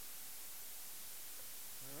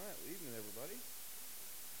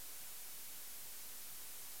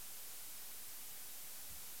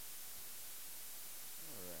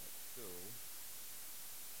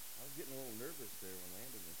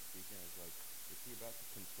Is he about to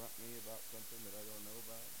confront me about something that I don't know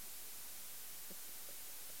about?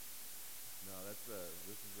 No, this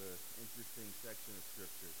is a interesting section of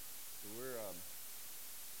scripture. So we've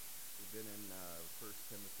been in First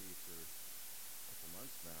Timothy for a couple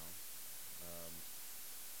months now. Um,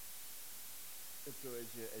 and so as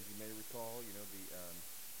you may recall, the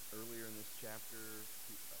earlier in this chapter,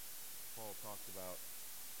 Paul talked about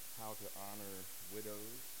how to honor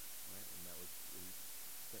widows, right? And we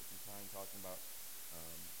spent some time talking about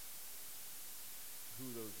um, who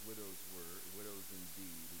those widows were. Widows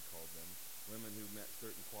indeed, he called them. Women who met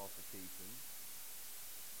certain qualifications.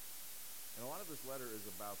 And a lot of this letter is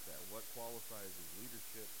about that. What qualifies as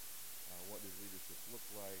leadership? What does leadership look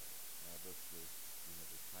like? That's the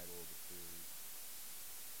title of the series.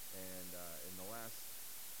 And in the last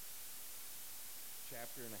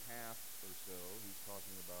chapter and a half or so, he's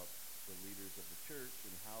talking about the leaders of the church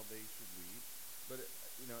and how they should lead. But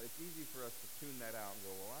it's easy for us to tune that out and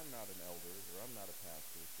go, well, I'm not an elder or I'm not a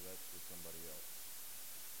pastor, so that's for somebody else.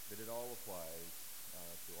 But it all applies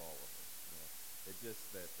to all of us. It's just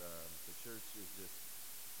that the church is just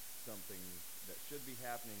something that should be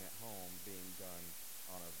happening at home being done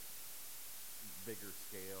on a bigger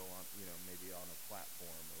scale, on maybe on a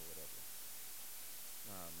platform or whatever.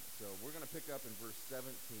 So we're going to pick up in verse 17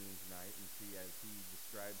 tonight and see as he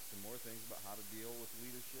describes some more things about how to deal with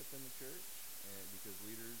leadership in the church, and because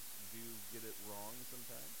leaders do get it wrong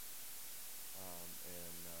sometimes,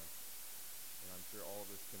 and I'm sure all of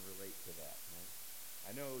us can relate to that. Right?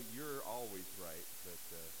 I know you're always right, but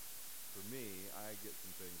for me, I get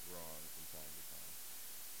some things wrong from time to time.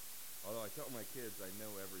 Although I tell my kids I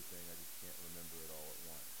know everything, I just can't remember it all at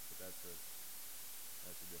once. But that's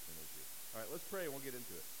a different issue. All right, let's pray and we'll get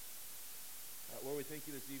into it. Lord, we thank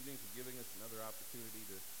you this evening for giving us another opportunity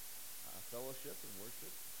to fellowship and worship.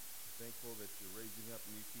 We're thankful that you're raising up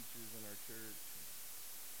new teachers in our church.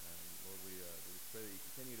 And Lord, we just pray that you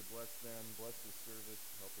continue to bless them, bless this service,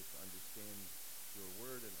 help us to understand your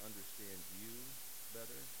word and understand you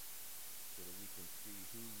better so that we can see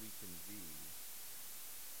who we can be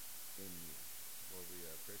in you. Lord, we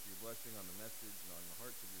pray for your blessing on the message and on the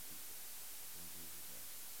hearts of your people. In Jesus' name.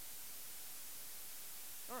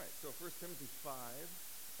 All right, so 1 Timothy 5,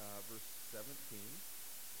 verse 17.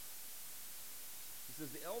 It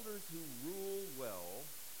says, the elders who rule well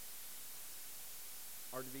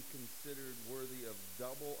are to be considered worthy of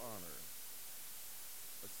double honor,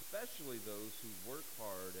 especially those who work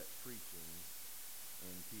hard at preaching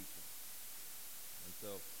and teaching. And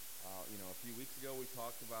so, a few weeks ago we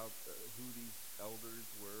talked about who these elders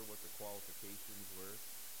were, what the qualifications were,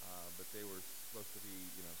 but they were supposed to be,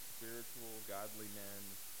 spiritual, godly men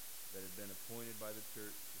that had been appointed by the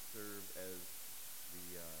church to serve as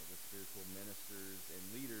the spiritual ministers and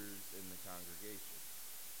leaders in the congregation.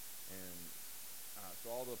 And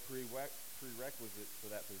so all the prerequisites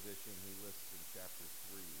for that position he lists in chapter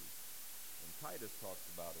 3. And Titus talks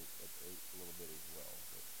about it a little bit as well.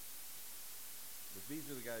 But these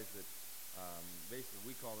are the guys that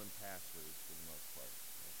basically we call them pastors for the most part.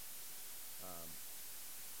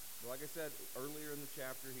 But like I said earlier in the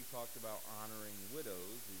chapter, he talked about honoring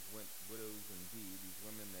widows. These widows indeed, these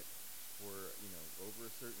women that were over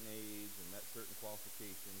a certain age and met certain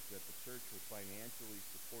qualifications, that the church would financially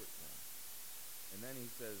support them. And then he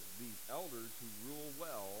says these elders who rule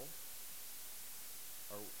well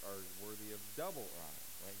are worthy of double honor.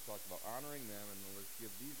 Right? He talks about honoring them, and let's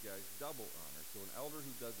give these guys double honor. So an elder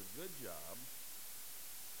who does a good job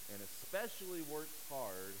and especially works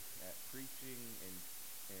hard at preaching and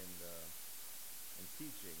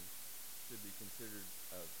teaching should be considered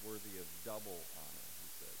worthy of double honor, he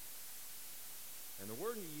says. And the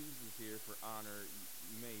word he uses here for honor,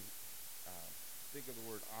 you may think of the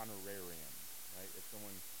word honorarium, right? If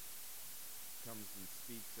someone comes and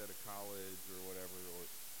speaks at a college or whatever, or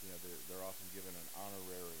they're often given an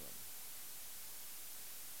honorarium.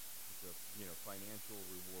 It's a financial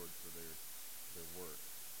reward for their work.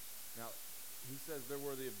 Now, he says they're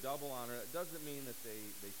worthy of double honor. It doesn't mean that they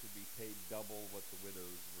should be paid double what the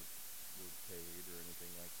widows were paid or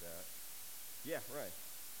anything like that. Yeah, right.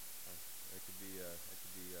 I could be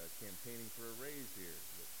campaigning for a raise here.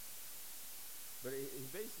 But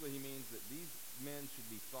he means that these men should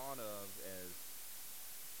be thought of as,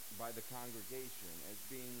 by the congregation, as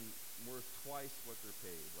being worth twice what they're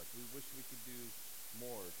paid. Like, we wish we could do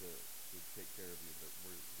more to take care of you, but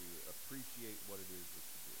we appreciate what it is that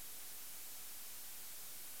you do.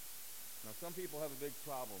 Now, some people have a big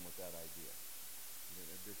problem with that idea.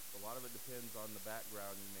 A lot of it depends on the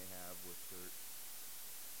background you may have with church.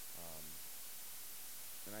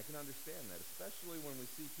 And I can understand that, especially when we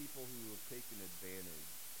see people who have taken advantage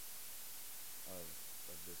of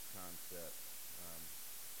mindset. Um,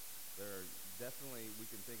 there are definitely, we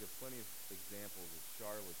can think of plenty of examples of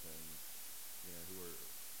charlatans, who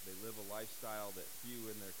they live a lifestyle that few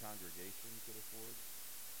in their congregation could afford.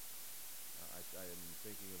 I am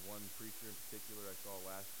thinking of one preacher in particular I saw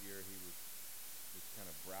last year. He was just kind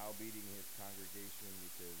of browbeating his congregation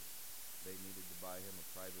because they needed to buy him a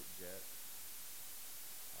private jet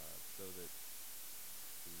so that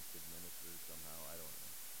he could minister somehow. I don't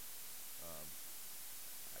know. Um,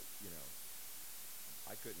 I, you know,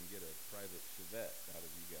 I couldn't get a private Chevette out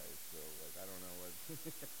of you guys, so I don't know what.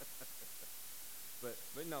 but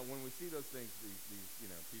no, when we see those things, these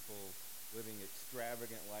people living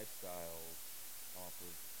extravagant lifestyles off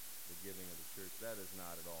of the giving of the church, that is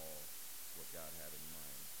not at all what God had in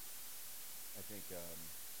mind. I think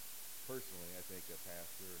personally, I think a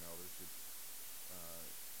pastor and elder should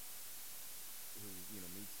who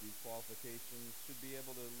meets these qualifications should be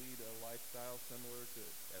able to lead a lifestyle similar to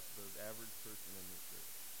the average person in the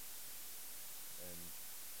church, and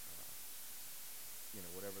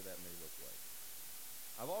whatever that may look like.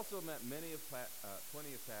 I've also met plenty of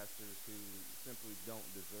pastors who simply don't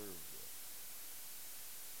deserve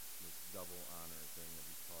this double honor thing that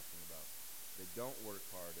he's talking about. They don't work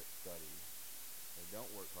hard at study. They don't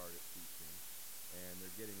work hard at teaching, and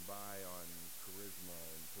they're getting by on charisma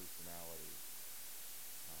and personality.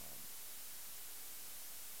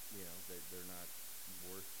 They're not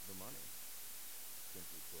worth the money,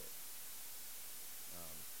 simply put.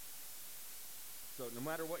 So no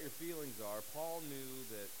matter what your feelings are, Paul knew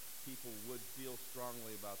that people would feel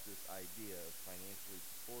strongly about this idea of financially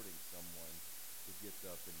supporting someone who gets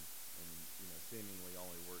up and seemingly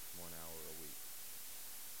only works 1 hour a week.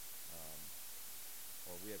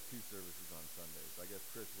 Or we have 2 services on Sundays. I guess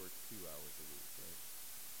Chris works 2 hours a week, right?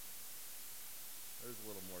 There's a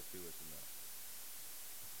little more to it than that.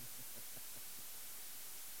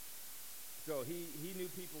 So he knew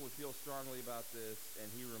people would feel strongly about this, and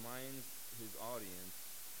he reminds his audience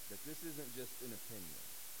that this isn't just an opinion.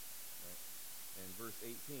 Right? And verse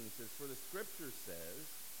 18 says, "For the scripture says,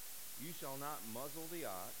 you shall not muzzle the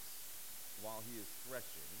ox while he is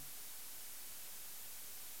threshing,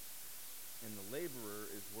 and the laborer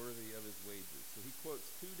is worthy of his wages." So he quotes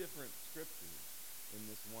 2 different scriptures in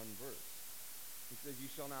this one verse. He says, "You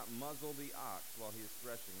shall not muzzle the ox while he is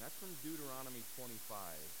threshing." That's from Deuteronomy 25.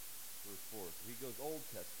 Verse 4. So he goes Old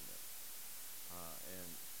Testament, and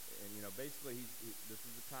basically this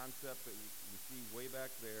is a concept that we see way back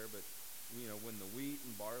there. But when the wheat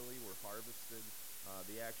and barley were harvested,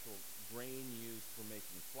 the actual grain used for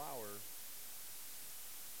making flour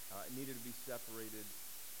it needed to be separated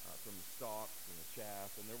from the stalks and the chaff,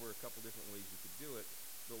 and there were a couple different ways you could do it.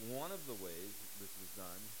 But one of the ways this was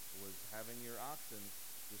done was having your oxen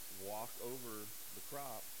just walk over the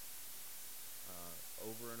crop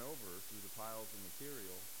over and over through the piles of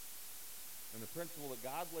material. And the principle that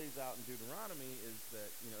God lays out in Deuteronomy is that,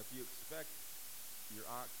 if you expect your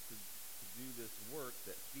ox to do this work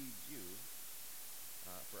that feeds you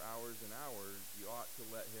for hours and hours, you ought to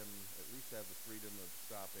let him at least have the freedom of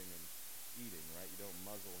stopping and eating, right? You don't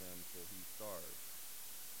muzzle him till he starves.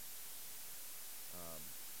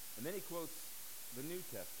 And then he quotes the New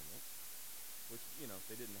Testament, which,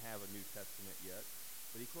 they didn't have a New Testament yet,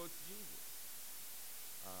 but he quotes Jesus.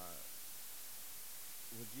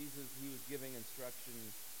 When Jesus, he was giving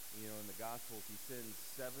instructions, in the Gospels, he sends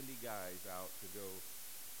 70 guys out to go,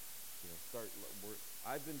 start work.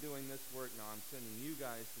 I've been doing this work, now I'm sending you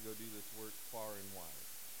guys to go do this work far and wide.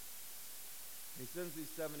 He sends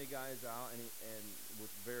these 70 guys out, and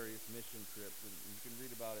with various mission trips, and you can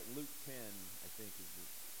read about it. Luke 10, I think, is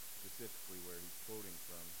specifically where he's quoting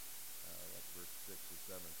from, like verse 6 or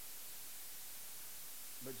 7.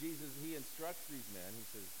 But Jesus, he instructs these men. He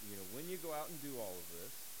says, when you go out and do all of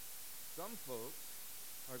this, some folks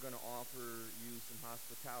are going to offer you some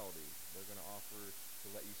hospitality. They're going to offer to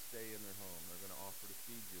let you stay in their home. They're going to offer to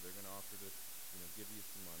feed you. They're going to offer to, give you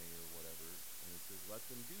some money or whatever. And he says, let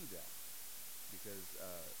them do that, because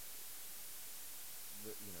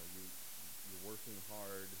you're working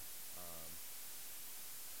hard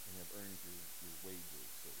and have earned your wages,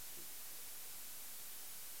 so to speak.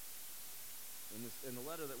 In the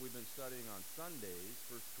letter that we've been studying on Sundays,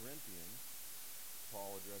 1 Corinthians,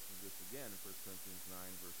 Paul addresses this again in 1 Corinthians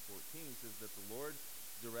 9, verse 14. He says that the Lord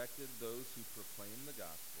directed those who proclaim the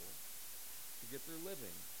gospel to get their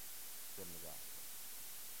living from the gospel.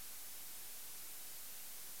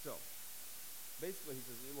 So, basically he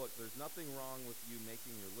says, look, there's nothing wrong with you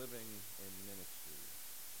making your living in ministry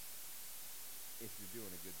if you're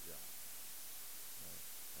doing a good job.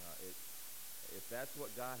 Right? If that's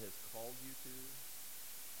what God has called you to,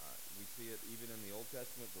 we see it even in the Old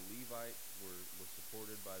Testament. The Levites were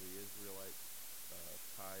supported by the Israelites,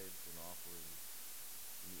 tithes and offerings.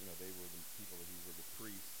 They were the people who were the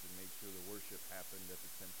priests and made sure the worship happened at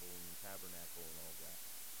the temple and the tabernacle and all that.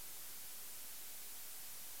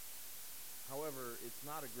 However, it's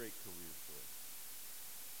not a great career choice.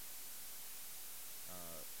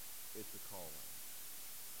 It's a calling.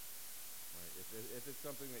 Right? If it's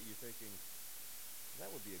something that you're thinking, that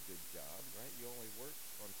would be a good job, right? You only work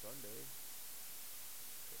on Sunday,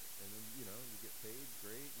 and then, you get paid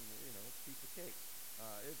great, and, piece of cake.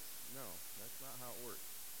 No, that's not how it works.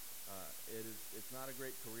 It's not a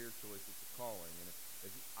great career choice, it's a calling. And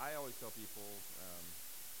if I always tell people,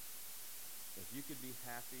 if you could be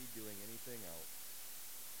happy doing anything else,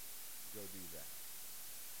 go do that.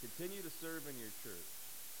 Continue to serve in your church.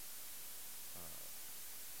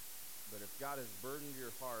 But if God has burdened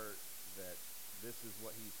your heart that this is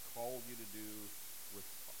what he's called you to do with,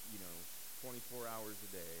 24 hours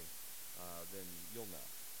a day, then you'll know.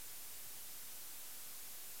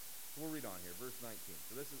 We'll read on here, verse 19.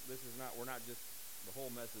 So this is not, we're not just, the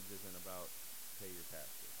whole message isn't about pay your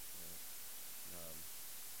pastor. Right?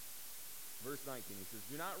 Verse 19, he says,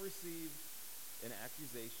 do not receive an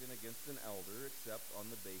accusation against an elder except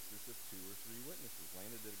on the basis of 2 or 3 witnesses.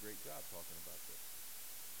 Lana did a great job talking about this.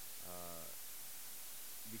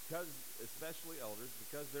 Because, especially elders,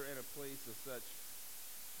 because they're in a place of such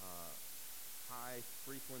high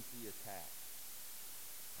frequency attack,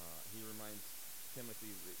 he reminds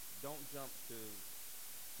Timothy that don't jump to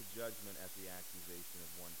judgment at the accusation of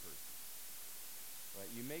one person. Right?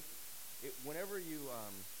 You make it whenever you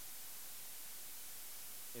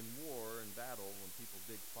in war and battle, when people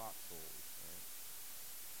dig foxholes, right?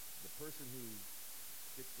 The person who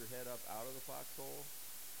sticks their head up out of the foxhole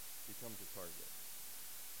becomes a target.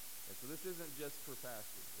 And so this isn't just for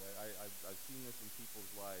pastors, right? I've seen this in people's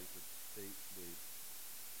lives that they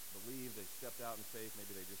believe they stepped out in faith.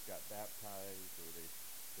 Maybe they just got baptized, or they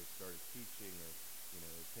started teaching, or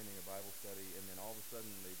attending a Bible study, and then all of a sudden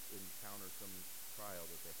they encounter some trial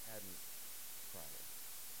that they hadn't tried.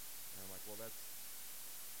 And I'm like, well, that's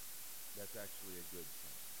actually a good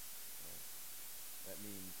sign. Right? That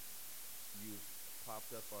means you've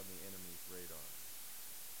popped up on the enemy's radar.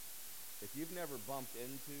 If you've never bumped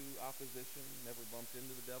into opposition, never bumped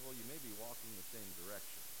into the devil, you may be walking the same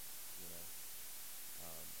direction,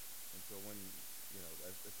 And so when,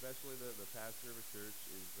 especially the pastor of a church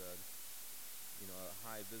is, a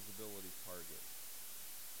high visibility target.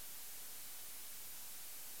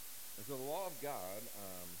 And so the law of God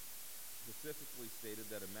specifically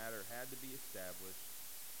stated that a matter had to be established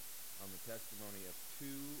on the testimony of 2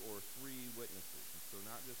 or 3 witnesses, and so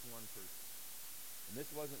not just one person. And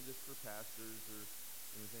this wasn't just for pastors or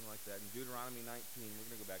anything like that. In Deuteronomy 19, we're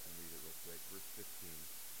going to go back and read it real quick, verse 15.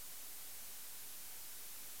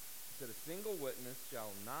 It said, a single witness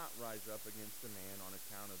shall not rise up against a man on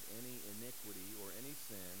account of any iniquity or any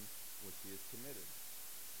sin which he has committed.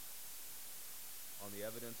 On the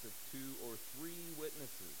evidence of 2 or 3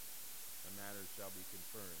 witnesses, a matter shall be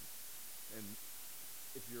confirmed. And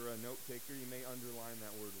if you're a note taker, you may underline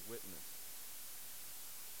that word witness.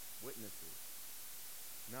 Witnesses.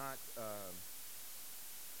 Not,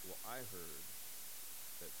 I heard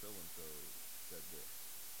that so-and-so said this.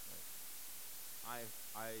 Right?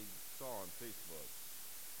 I saw on Facebook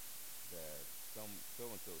that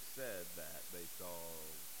so-and-so said that they saw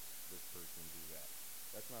this person do that.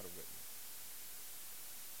 That's not a witness.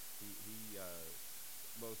 He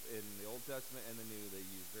both in the Old Testament and the New, they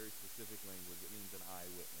use very specific language. It means an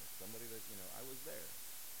eyewitness. Somebody that, I was there.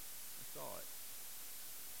 I saw it.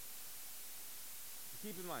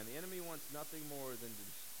 Keep in mind, the enemy wants nothing more than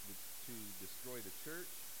to destroy the church,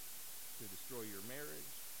 to destroy your marriage,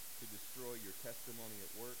 to destroy your testimony at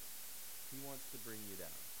work. He wants to bring you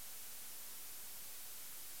down.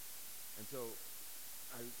 And so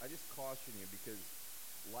I just caution you, because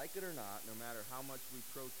like it or not, no matter how much we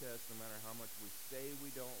protest, no matter how much we say we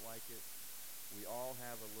don't like it, we all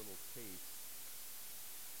have a little taste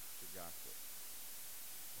for gossip.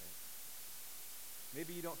 Right?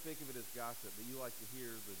 Maybe you don't think of it as gossip, but you like to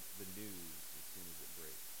hear the news as soon as it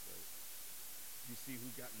breaks, right? You see who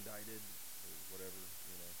got indicted or whatever,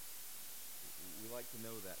 We like to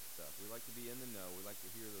know that stuff. We like to be in the know. We like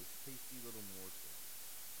to hear those tasty little morsels.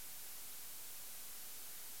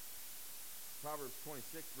 Proverbs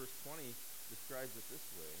 26, verse 20 describes it this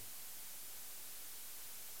way.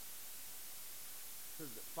 It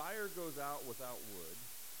says that fire goes out without wood,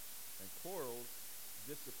 and quarrels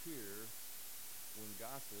disappear when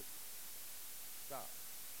gossip stops.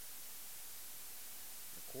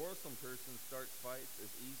 A quarrelsome person starts fights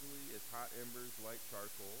as easily as hot embers light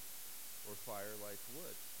charcoal, or fire like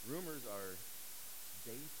wood. Rumors are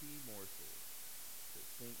dainty morsels that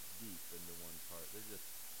sink deep into one's heart. They're just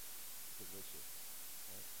delicious.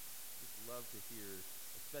 Right? Just love to hear,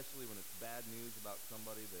 especially when it's bad news about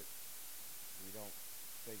somebody that we don't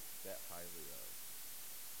think that highly of.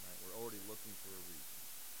 Right? We're already looking for a reason.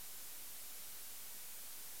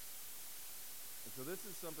 And so this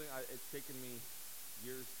is something it's taken me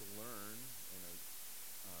years to learn,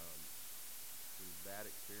 um, through bad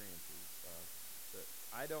experiences. That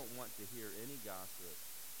I don't want to hear any gossip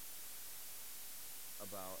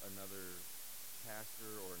about another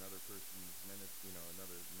pastor or another person's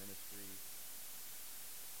another ministry,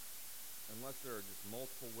 unless there are just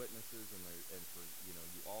multiple witnesses and for you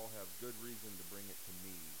all have good reason to bring it to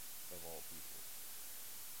me of all people,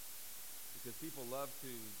 because people love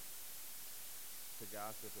to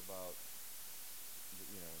gossip about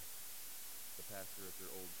the pastor at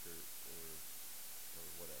their old church or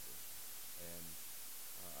whatever, and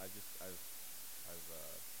I've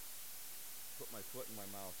put my foot in my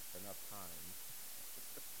mouth enough times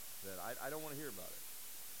that I don't want to hear about it.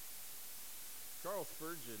 Charles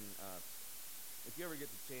Spurgeon, if you ever get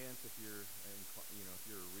the chance, if you're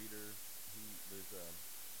a reader, there's a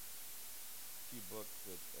few books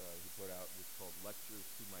that he put out just called Lectures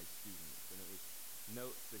to My Students, and it was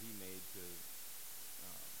notes that he made to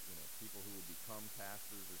people who would become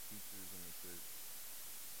pastors or teachers in the church.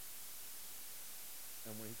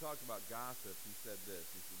 And when he talked about gossip, he said this.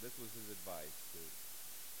 He said this was his advice to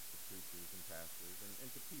preachers and pastors and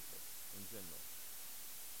to people in general.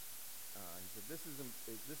 He said,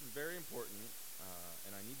 this is very important,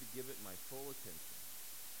 and I need to give it my full attention.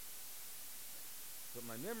 But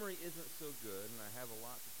my memory isn't so good, and I have a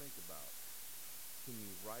lot to think about. Can you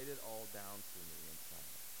write it all down for me in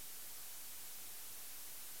silence?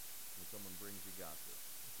 When someone brings you gossip,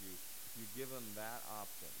 if you give them that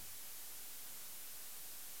option,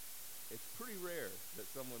 it's pretty rare that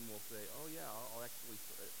someone will say, "Oh yeah, I'll actually.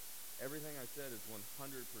 Everything I said is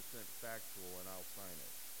 100% factual, and I'll sign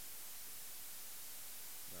it."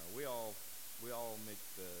 No, we all make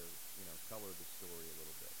the color the story a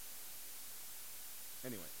little bit.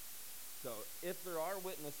 Anyway, so if there are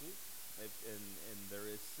witnesses, and there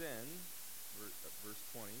is sin, verse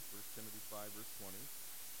 20, 1 Timothy 5, verse 20,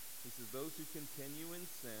 he says, "Those who continue in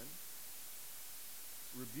sin,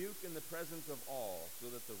 rebuke in the presence of all,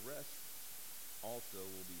 so that the rest also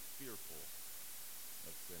will be fearful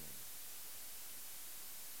of sinning."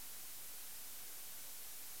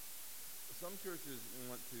 Some churches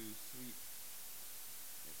want to sweep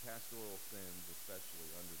pastoral sins, especially,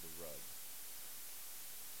 under the rug.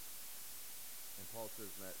 And Paul says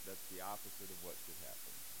that's the opposite of what should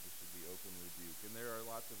happen. There should be open rebuke. And there are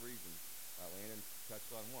lots of reasons. Landon touched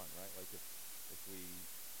on one, right? Like if we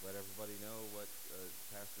let everybody know what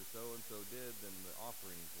Pastor so-and-so did, then the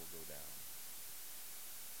offerings will go down.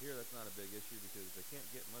 Here, that's not a big issue because they can't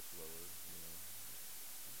get much lower,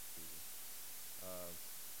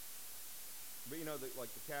 But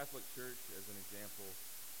like the Catholic Church, as an example,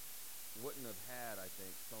 wouldn't have had, I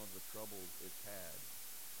think, some of the troubles it's had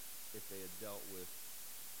if they had dealt with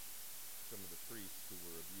some of the priests who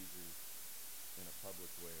were abusers in a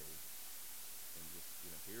public way, and just,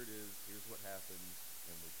 here it is, here's what happened,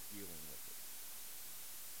 and we're dealing with it.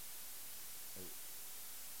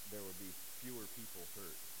 There would be fewer people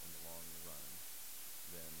hurt in the long run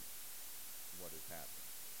than what has happened.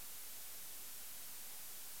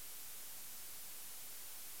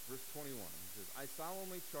 Verse 21, he says, "I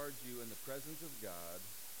solemnly charge you in the presence of God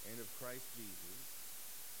and of Christ Jesus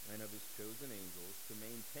and of his chosen angels to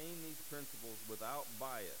maintain these principles without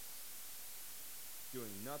bias,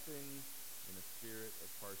 doing nothing in a spirit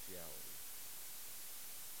of partiality."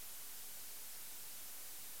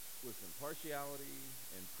 Listen, partiality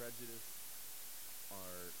and prejudice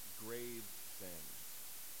are grave sins,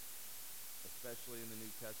 especially in the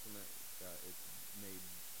New Testament. It's made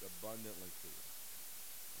abundantly clear.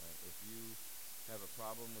 If you have a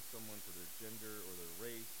problem with someone for their gender or their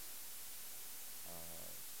race,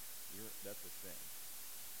 that's a sin.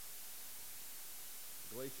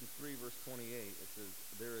 Galatians 3, verse 28, it says,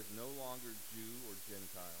 "There is no longer Jew or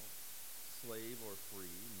Gentile, slave or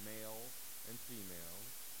free, male and female,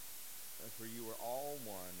 for you are all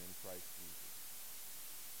one in Christ Jesus."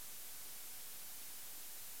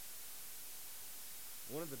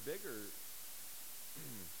 One of the bigger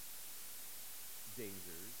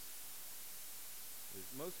dangers is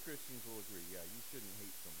most Christians will agree, yeah, you shouldn't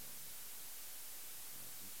hate someone.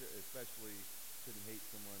 You especially shouldn't hate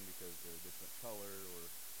someone because they're a different color or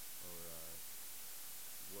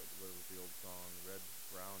what was the old song? Red,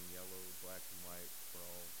 brown, yellow, black, and white, we're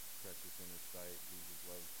all precious in his sight. Jesus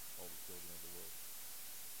loves all the children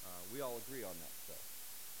We all agree on that stuff.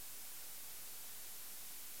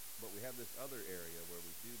 But we have this other area where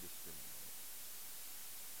we do discriminate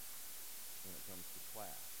when it comes to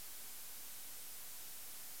class.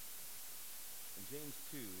 In James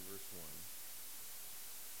 2, verse 1,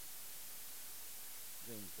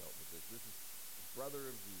 James dealt with this. This is the brother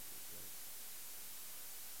of Jesus, right?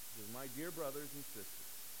 He says, "My dear brothers and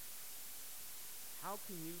sisters, how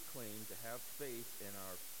can you claim to have faith in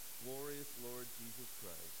our glorious Lord Jesus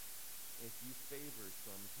Christ if you favor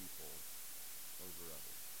some people over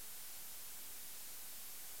others?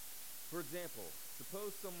 For example,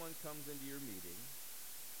 suppose someone comes into your meeting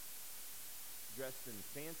dressed in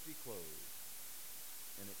fancy clothes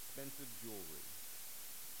and expensive jewelry,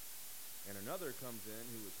 and another comes in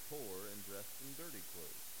who is poor and dressed in dirty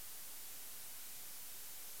clothes.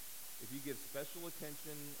 If you give special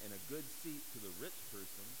attention and a good seat to the rich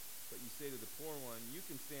person, but you say to the poor one, you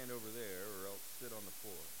can stand over there or else sit on the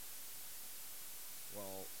floor,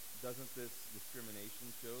 well, doesn't this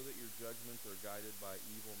discrimination show that your judgments are guided by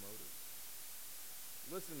evil motives?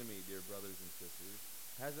 Listen to me, dear brothers and sisters.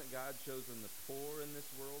 Hasn't God chosen the poor in this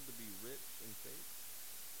world to be rich in faith?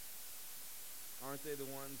 Aren't they the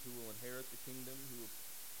ones who will inherit the kingdom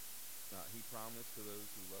he promised to those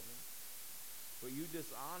who love him? But you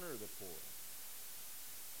dishonor the poor.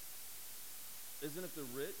 Isn't it the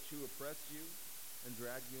rich who oppress you and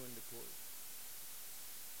drag you into court?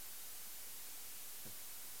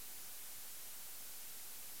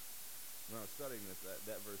 When I was studying this,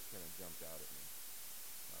 that verse kind of jumped out at me.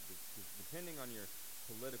 Because depending on your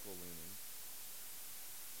political leanings,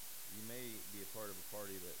 you may be a part of a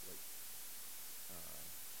party that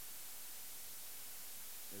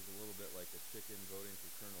is a little bit like a chicken voting for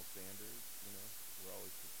Colonel Sanders. We're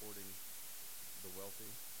always supporting the wealthy.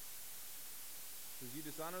 Because you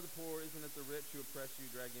dishonor the poor, isn't it the rich who oppress you,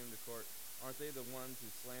 drag you into court? Aren't they the ones who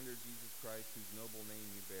slander Jesus Christ, whose noble name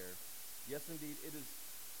you bear? Yes, indeed, it is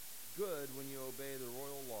good when you obey the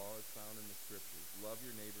royal law as found in the Scriptures. Love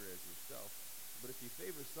your neighbor as yourself. But if you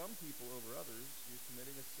favor some people over others, you're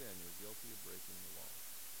committing a sin. You're guilty of breaking the law.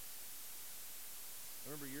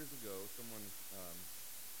 I remember years ago, someone,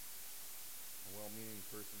 a well-meaning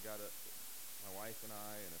person, my wife and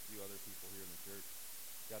I and a few other people here in the church,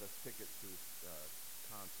 got us tickets to this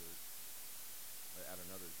concert at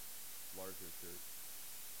another larger church.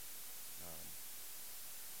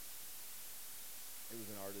 It was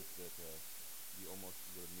an artist that you almost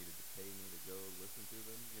would have needed to pay me to go listen to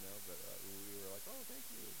them, but we were like, oh, thank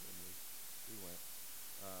you, and we went.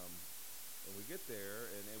 And we get there,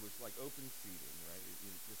 and it was like open seating, right?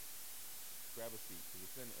 You just grab a seat, because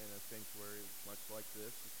it's in a sanctuary much like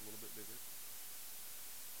this, just a little bit bigger.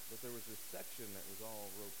 But there was this section that was all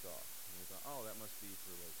roped off, and we thought, oh, that must be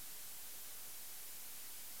for like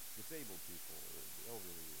disabled people or the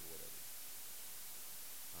elderly or whatever.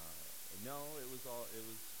 No, it was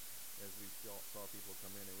as we saw people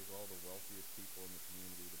come in, it was all the wealthiest people in the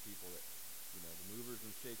community, the people that, the movers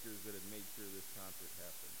and shakers that had made sure this concert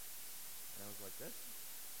happened. And I was like,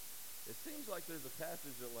 it seems like there's a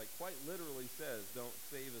passage that quite literally says, don't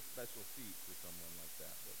save a special seat for someone like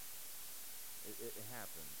that, but it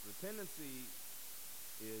happens. The tendency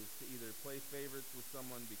is to either play favorites with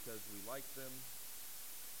someone because we like them,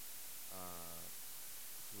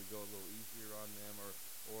 so we go a little easier on them,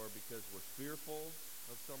 or because we're fearful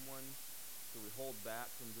of someone, so we hold back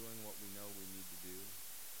from doing what we know we need to do.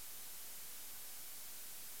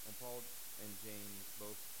 And Paul and James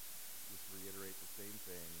both just reiterate the same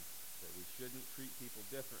thing, that we shouldn't treat people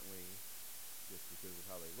differently just because of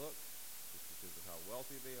how they look, just because of how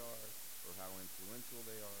wealthy they are, or how influential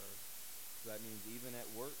they are. So that means even at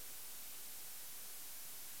work,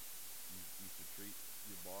 you should treat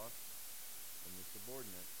your boss and your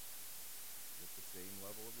subordinates with the same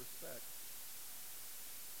level of respect.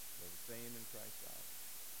 They're the same in Christ's eyes.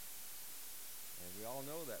 And we all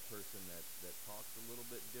know that person that talks a little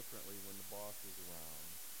bit differently when the boss is around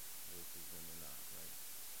versus when they're not, right?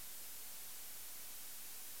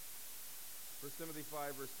 1 Timothy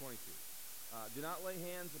 5, verse 22. Do not lay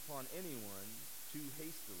hands upon anyone too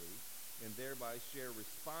hastily, and thereby share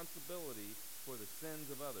responsibility for the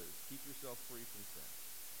sins of others. Keep yourself free from sin.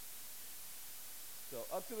 So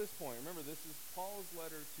up to this point, remember, this is Paul's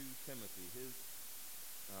letter to Timothy, his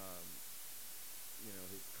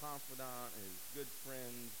confidant, his good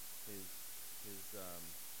friend, the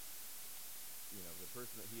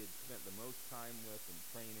person that he had spent the most time with in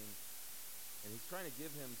training. And he's trying to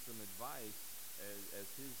give him some advice as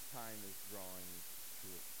his time is drawing to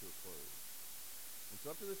a close. And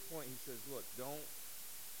so up to this point, he says, look,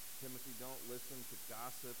 Timothy, don't listen to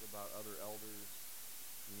gossip about other elders.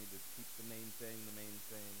 You need to keep the main thing.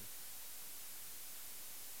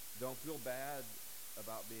 Don't feel bad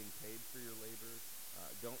about being paid for your labor.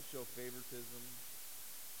 Don't show favoritism.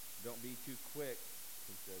 Don't be too quick,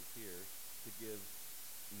 he says here, to give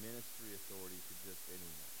ministry authority to just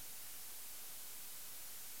anyone.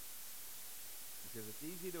 Because it's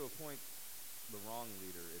easy to appoint the wrong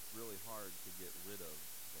leader. It's really hard to get rid of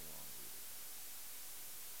the wrong leader.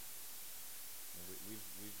 And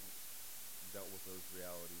we've dealt with those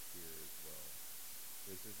realities here as well.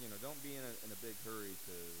 So he says, don't be in a big hurry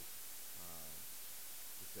to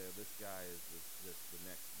say, oh, this guy is just the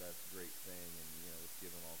next best great thing, and let's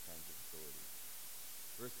give him all kinds of authority.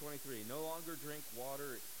 Verse 23, no longer drink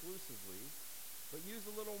water exclusively, but use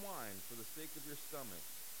a little wine for the sake of your stomach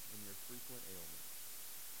and your frequent ailments.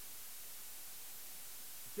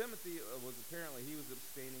 Timothy he was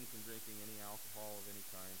abstaining from drinking any alcohol of any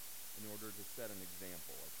kind in order to set an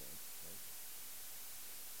example, I think. Right?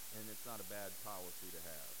 And it's not a bad policy to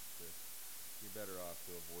have. You're better off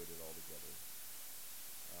to avoid it altogether.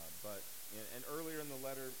 But earlier in the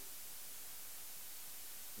letter,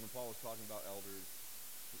 when Paul was talking about elders,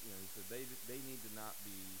 he said they need to not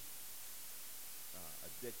be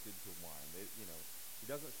addicted to wine. He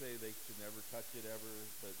doesn't say they should never touch it ever,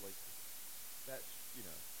 but like that, you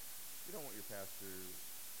don't want your pastor,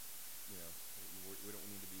 we don't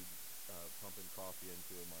need to be pumping coffee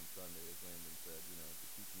into him on Sunday, as Landon said, to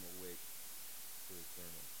keep him awake for his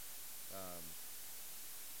sermon.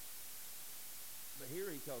 But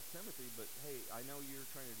here he tells Timothy, but hey, I know you're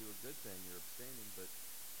trying to do a good thing, you're abstaining, but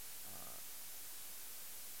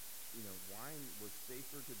wine was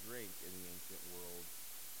safer to drink in the ancient world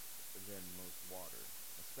than most water,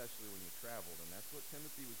 especially when you traveled. And that's what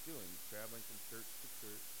Timothy was doing. He's traveling from church to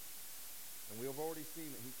church. And we have already seen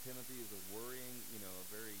that Timothy is a worrying, a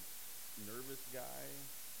very nervous guy,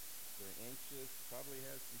 very anxious, probably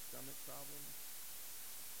has some stomach problems.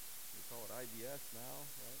 We call it IBS now,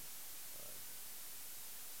 right?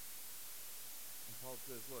 And Paul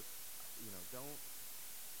says, look, don't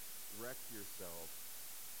wreck yourself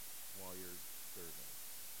while you're serving.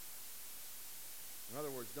 In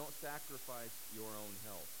other words, don't sacrifice your own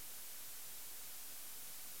health.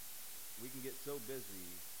 We can get so busy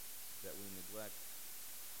that we neglect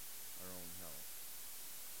our own health,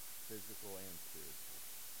 physical and spiritual.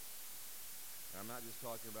 And I'm not just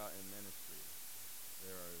talking about in ministry.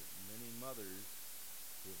 There are many mothers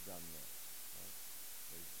who have done this. Right?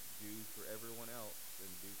 They do for everyone else and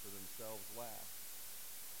do for themselves last.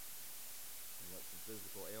 And let some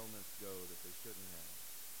physical ailments go that they shouldn't have.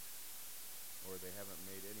 Or they haven't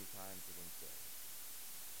made any time for themselves.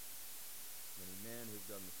 Many men who've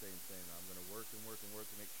done the same thing. I'm going to work and work and work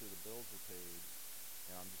to make sure the bills are paid,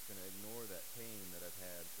 and I'm just going to ignore that pain that I've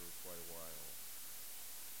had for quite a while.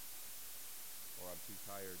 Or I'm too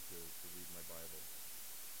tired to read my Bible.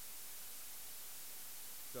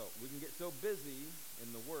 So we can get so busy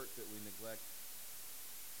in the work that we neglect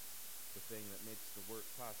the thing that makes the work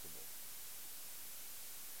possible.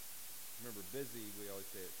 Remember, busy, we always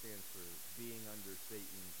say it stands for being under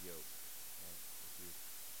Satan's yoke. Right?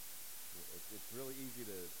 It's really easy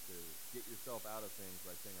to get yourself out of things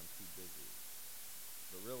by saying I'm too busy.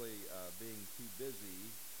 But really, being too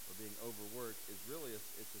busy or being overworked is really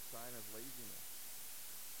it's a sign of laziness.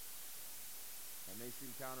 It may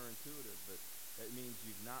seem counterintuitive, but it means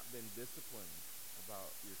you've not been disciplined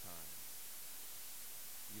about your time.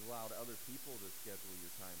 You've allowed other people to schedule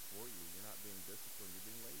your time for you. You're not being disciplined.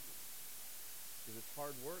 You're being lazy. Because it's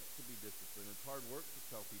hard work to be disciplined. It's hard work to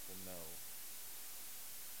tell people no.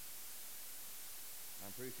 I'm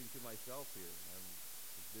preaching to myself here. I'm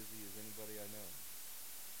as busy as anybody I know.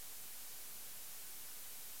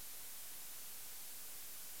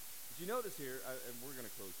 But you notice here, and we're going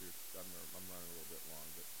to close here. I'm running a little bit long,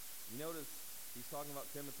 but you notice he's talking about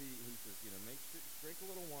Timothy. He says, drink a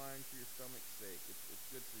little wine for your stomach's sake. It's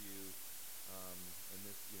good for you, and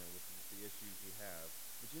this, with the issues you have.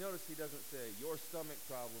 But you notice he doesn't say your stomach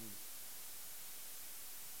problems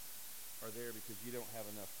are there because you don't have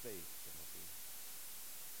enough faith, Timothy.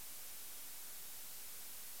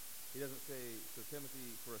 He doesn't say, so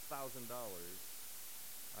Timothy, for $1,000,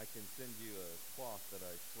 I can send you a cloth that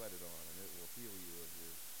I sweated on, and it will heal you of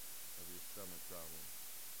your stomach problems.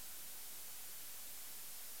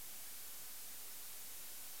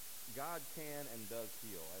 God can and does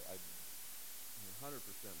heal. I 100%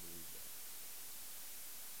 believe that.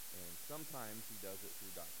 And sometimes he does it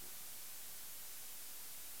through doctors.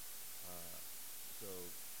 So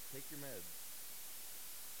take your meds.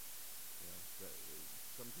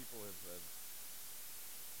 Some people have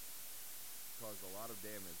caused a lot of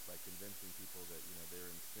damage by convincing people that they're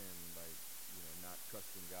in sin by not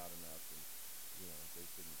trusting God enough. And they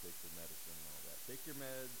shouldn't take their medicine and all that. Take your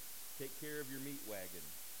meds. Take care of your meat wagon.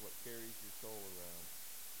 It's what carries your soul around.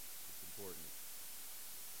 It's important.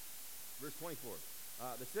 Verse 24.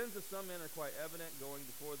 The sins of some men are quite evident, going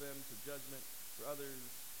before them to judgment. For others,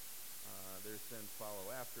 their sins follow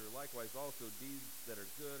after. Likewise, also deeds that are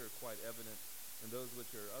good are quite evident, and those which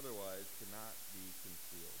are otherwise cannot be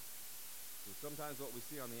concealed. So sometimes what we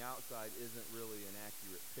see on the outside isn't really an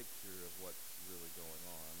accurate picture of what's really going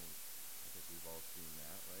on. And I think we've all seen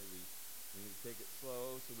that, right? We need to take it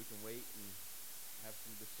slow so we can wait and have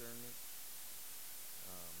some discernment.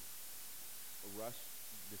 Rushed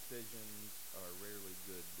decisions are rarely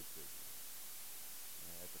good decisions.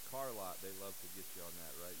 At the car lot, they love to get you on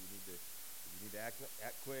that, right? You need to act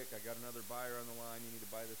quick. I got another buyer on the line. You need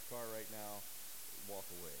to buy this car right now. Walk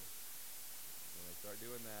away. When they start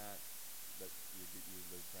doing that, they're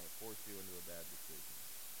trying to force you into a bad decision.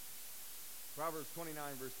 Proverbs 29,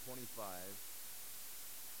 verse 25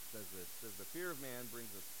 says this. It says, the fear of man brings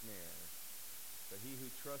a snare, but he who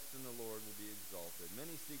trusts in the Lord will be exalted.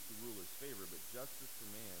 Many seek the ruler's favor, but justice for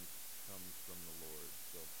man comes from the Lord.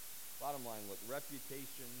 So, bottom line, look,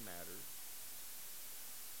 reputation matters,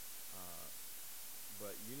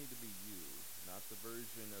 but you need to be you, not the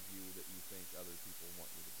version of you that you think other people want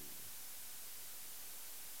you to be.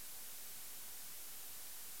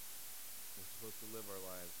 We're supposed to live our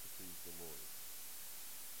lives to please the Lord,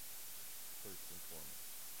 first and foremost.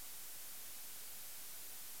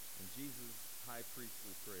 In Jesus' high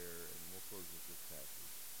priestly prayer, and we'll close with this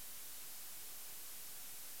passage,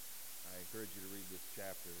 I encourage you to read this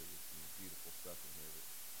chapter. There's some beautiful stuff in here.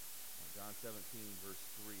 John 17, verse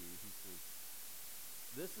 3, he says,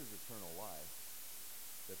 this is eternal life,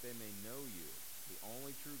 that they may know you, the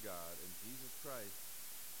only true God, and Jesus Christ,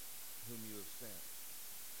 whom you have sent.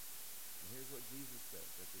 And here's what Jesus says.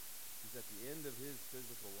 He's at the end of his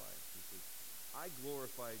physical life. He says, I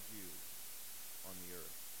glorified you on the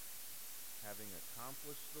earth, having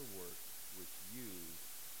accomplished the work which you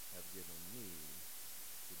have given me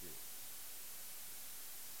to do.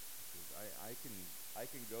 He says, I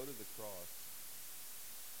can go to the cross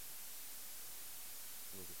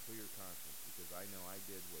with a clear conscience because I know I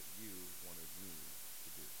did what you wanted me to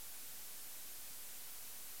do.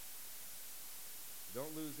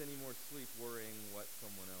 Don't lose any more sleep worrying what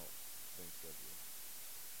someone else thinks of you.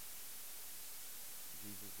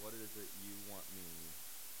 Jesus, what is it you want me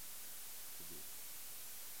to do?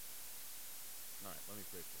 All right, let me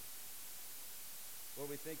pray for you.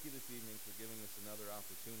 Lord, we thank you this evening for giving us another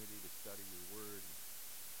opportunity to study your word.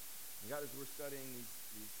 And God, as we're studying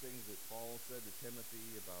these things that Paul said to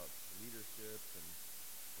Timothy about leadership and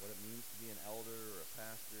what it means to be an elder or a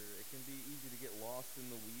pastor, it can be easy to get lost in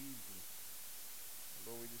the weeds. And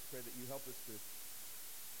Lord, we just pray that you help us to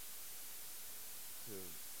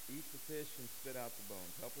eat the fish and spit out the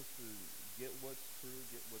bones. Help us to get what's true,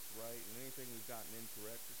 get what's right, and anything we've gotten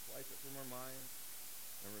incorrect, just slice it from our minds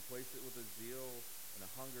and replace it with a zeal and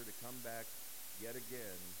a hunger to come back yet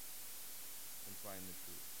again and find the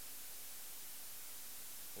truth.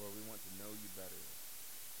 Lord, we want to know you better.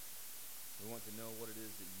 We want to know what it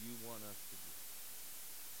is that you want us to do.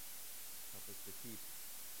 Help us to keep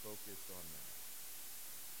focused on that.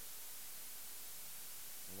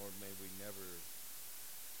 And Lord, may we never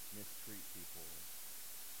mistreat people.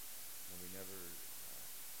 May we never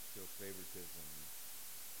show favoritism.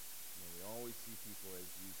 May we always see people as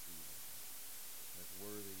you see them, as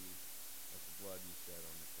worthy of the blood you shed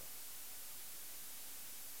on the cross.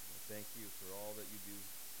 And thank you for all that you do